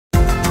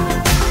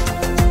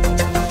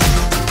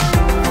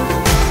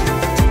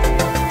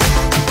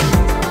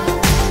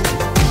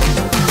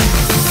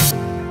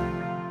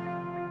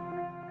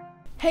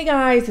Hey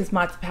guys, it's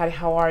Matza Patty.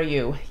 How are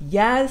you?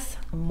 Yes,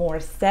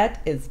 Morissette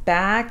is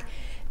back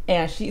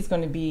and she's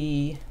going to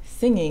be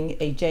singing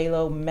a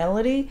JLO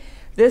melody.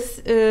 This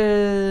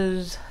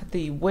is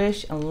the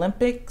Wish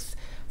Olympics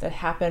that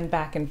happened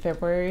back in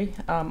February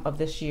of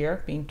this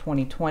year, being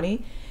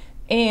 2020.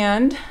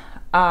 And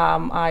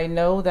I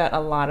know that a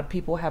lot of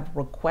people have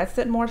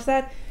requested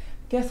Morissette.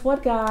 Guess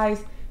what,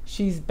 guys?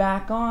 She's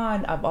back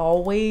on. I've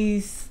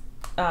always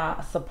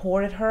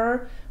supported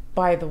her.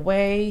 By the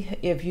way,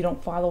 if you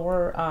don't follow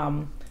her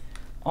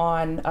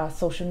on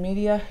social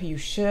media, you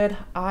should.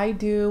 I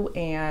do,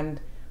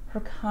 and her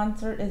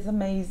concert is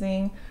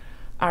amazing.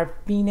 Our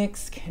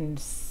Phoenix can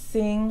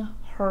sing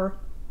her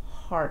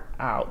heart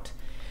out.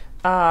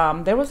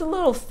 There was a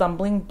little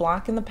stumbling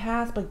block in the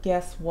past, but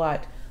guess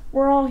what?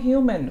 We're all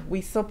human.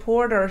 We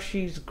support her.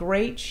 She's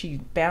great. She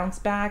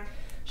bounced back.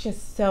 She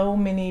has so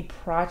many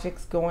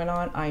projects going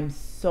on. I'm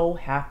so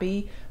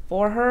happy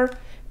for her.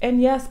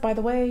 And yes, by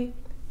the way,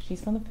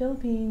 she's from the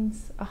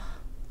Philippines.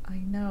 I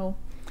know.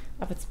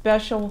 I have a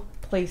special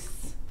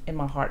place in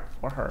my heart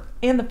for her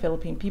and the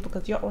Philippine people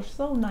because y'all are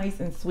so nice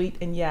and sweet.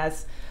 And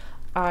yes,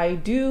 I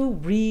do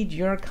read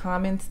your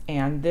comments,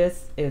 and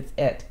this is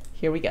it.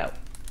 Here we go.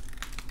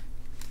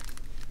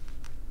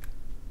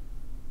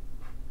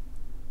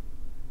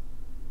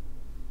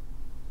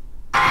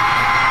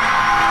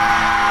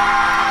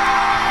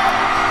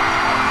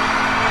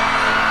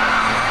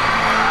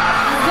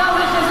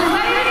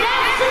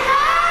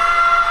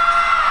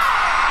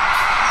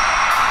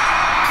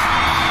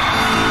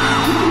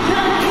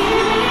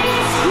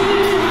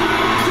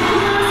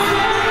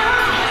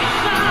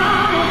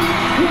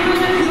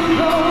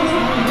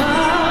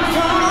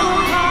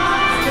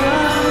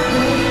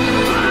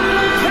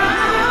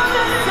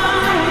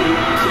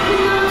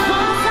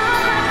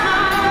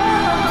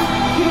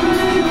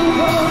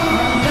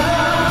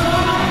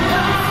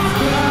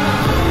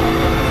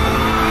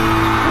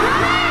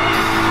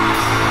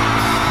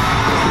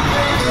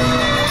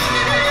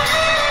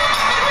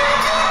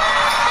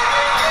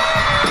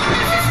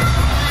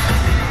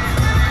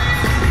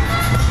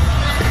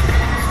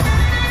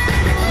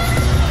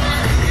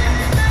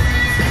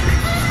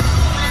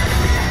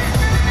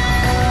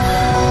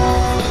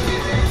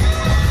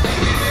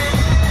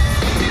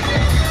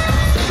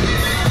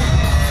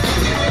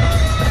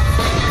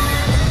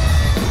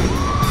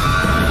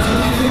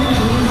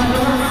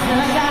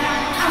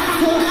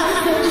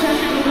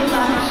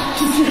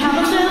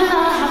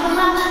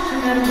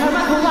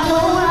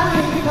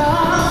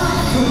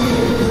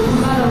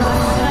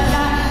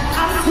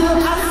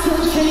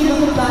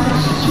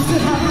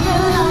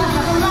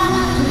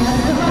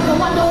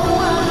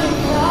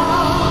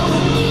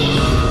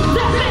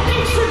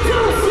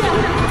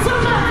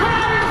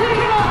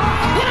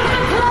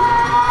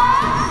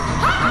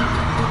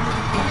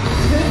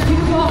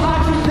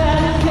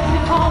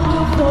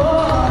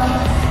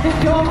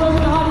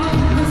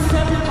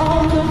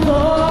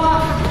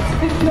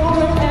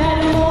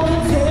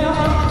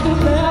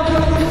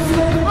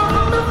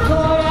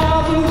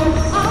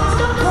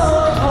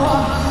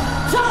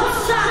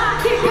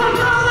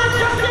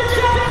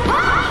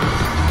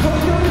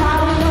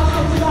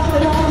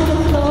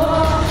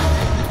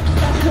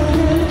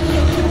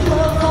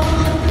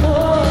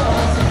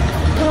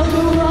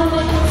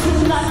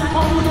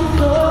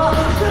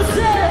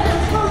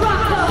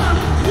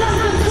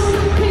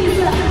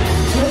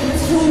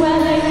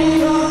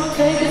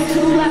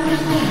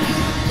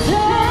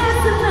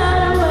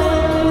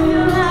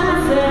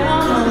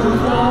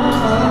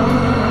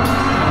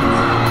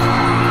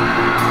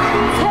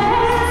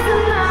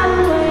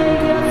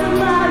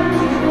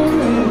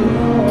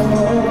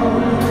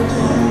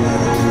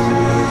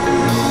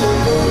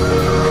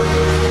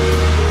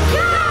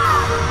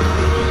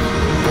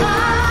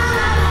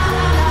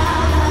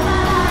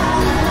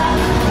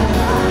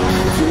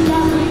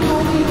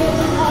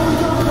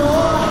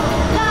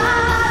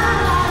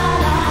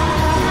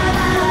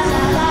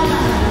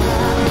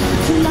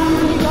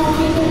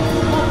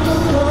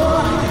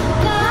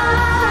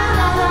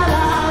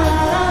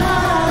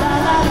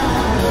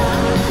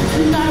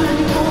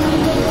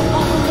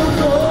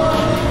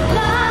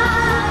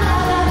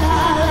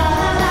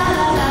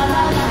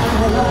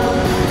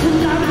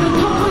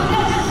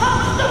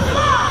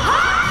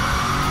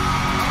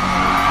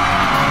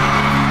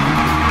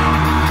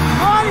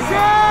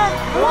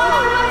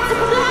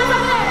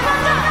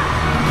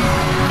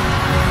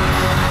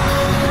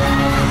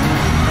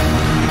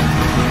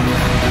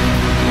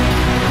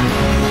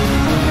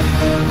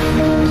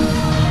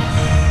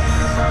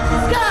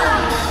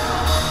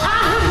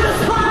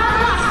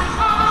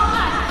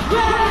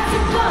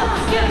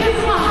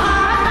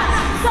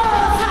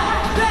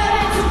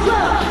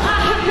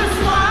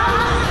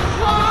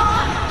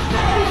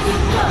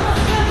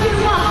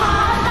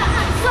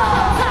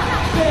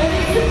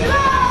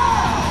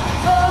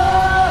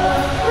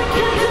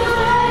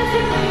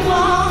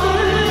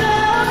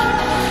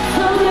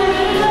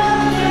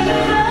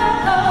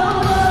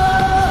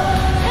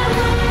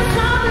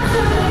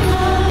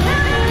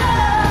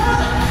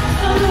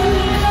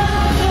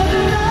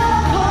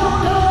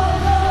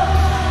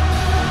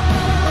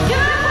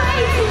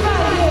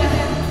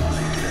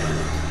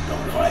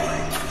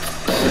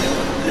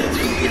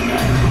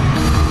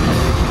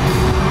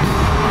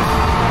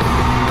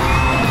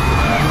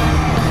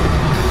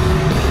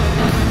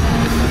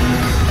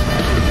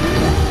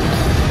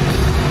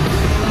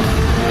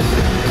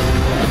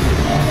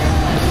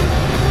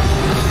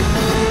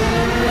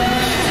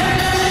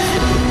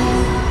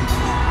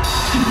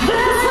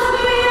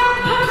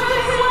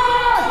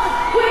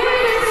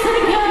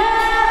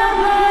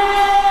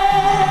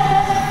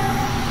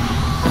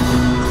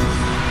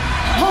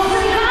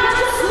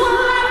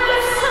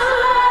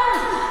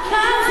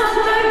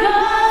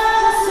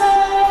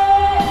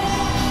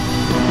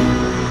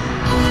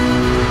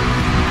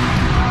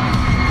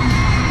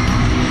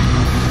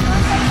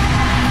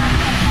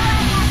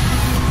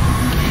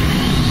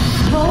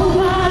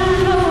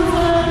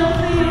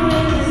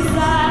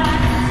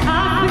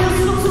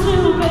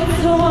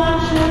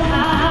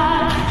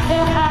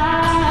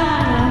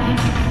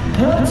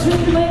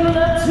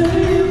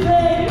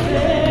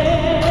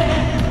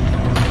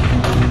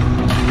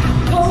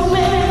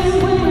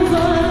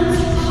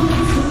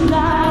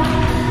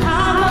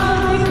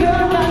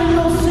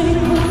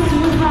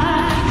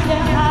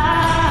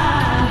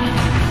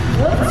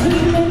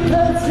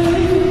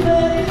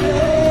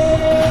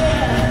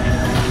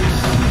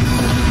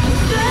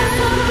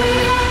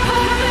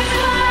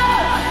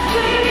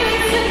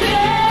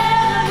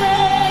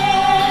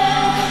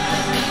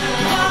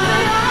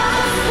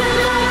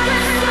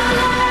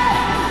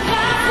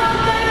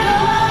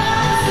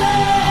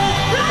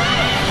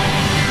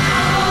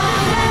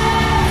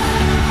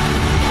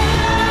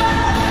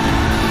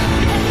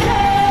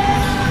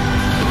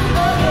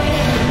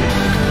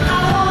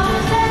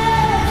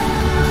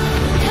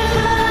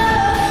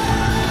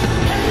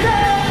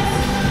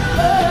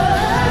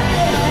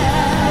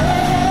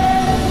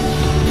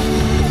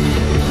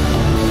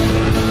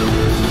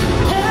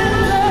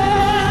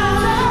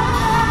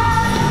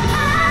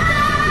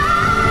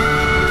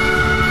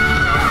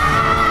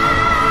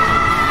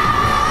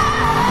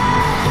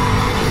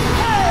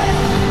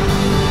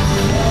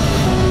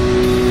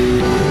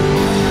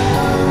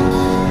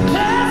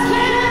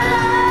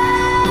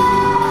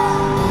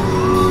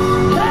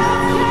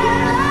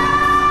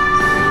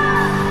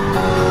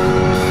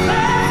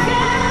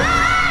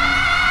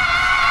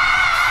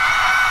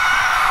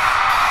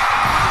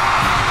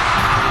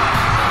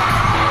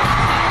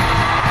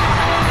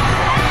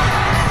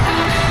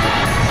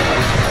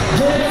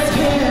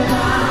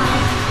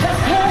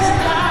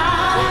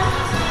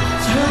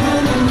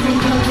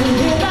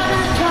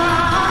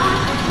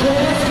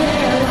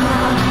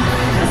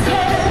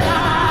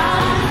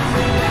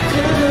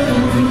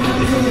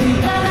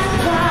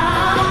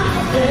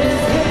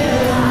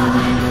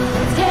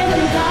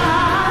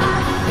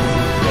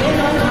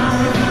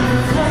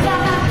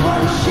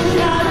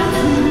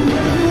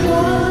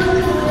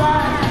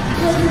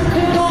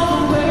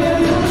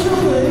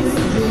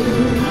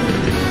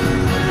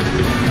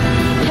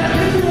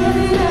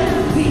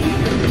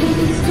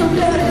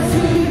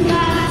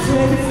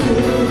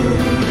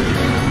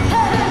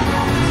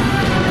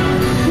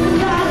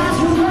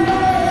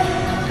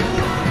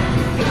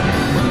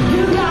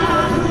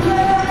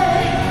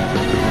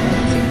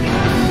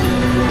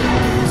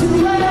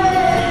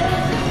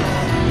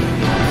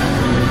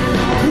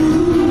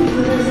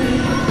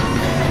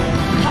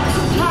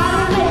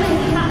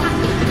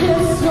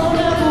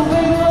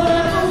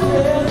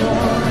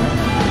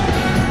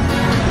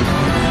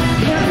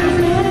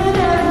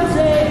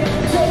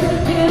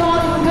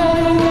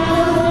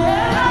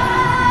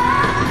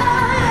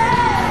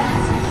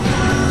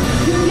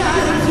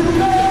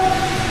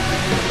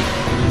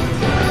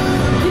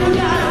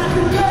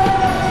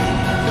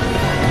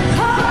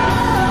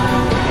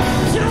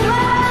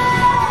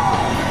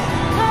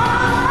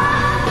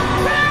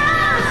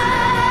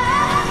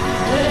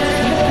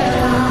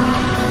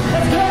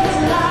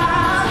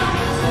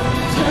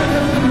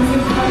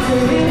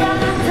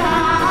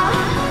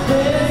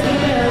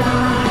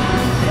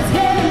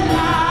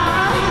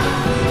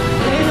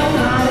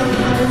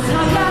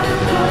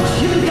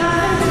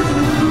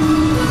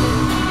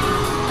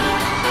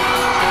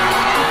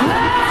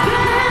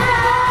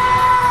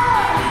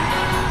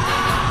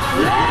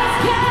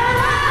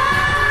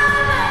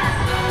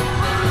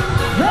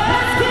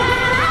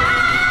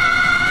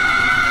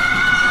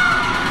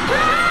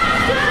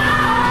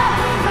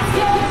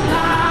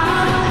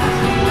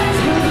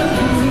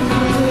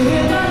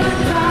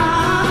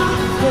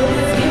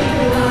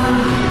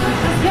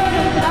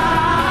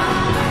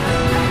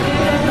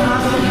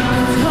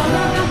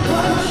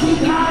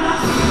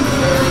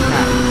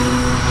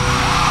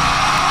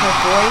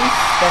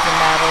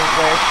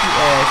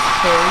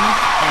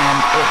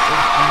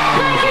 is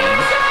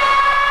amazing.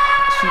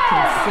 She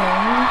can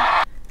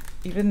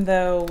sing, even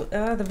though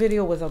the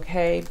video was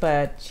okay,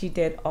 but she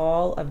did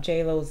all of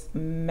JLo's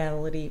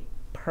melody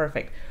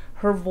perfect.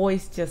 Her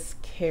voice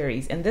just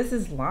carries, and this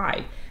is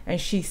live, and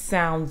she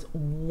sounds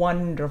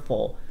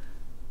wonderful.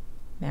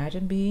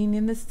 Imagine being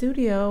in the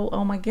studio.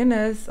 Oh my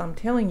goodness, I'm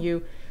telling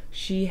you,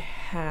 she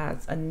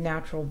has a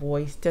natural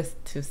voice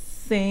just to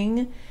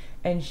sing,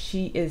 and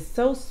she is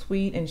so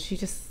sweet, and she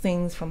just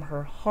sings from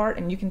her heart,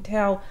 and you can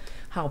tell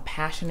how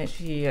passionate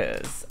she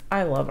is.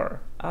 I love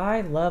her.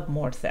 I love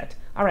Morissette.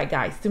 All right,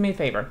 guys, do me a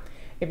favor.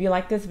 If you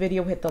like this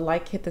video, hit the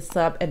like, hit the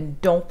sub, and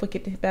don't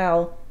forget to hit the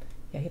bell.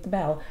 Yeah, hit the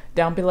bell.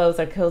 Down below is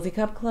our Cozy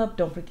Cup Club.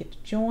 Don't forget to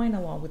join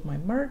along with my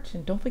merch,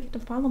 and don't forget to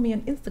follow me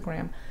on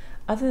Instagram.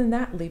 Other than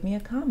that, leave me a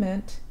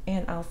comment,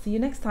 and I'll see you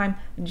next time.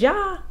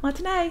 Ja,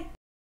 matinee!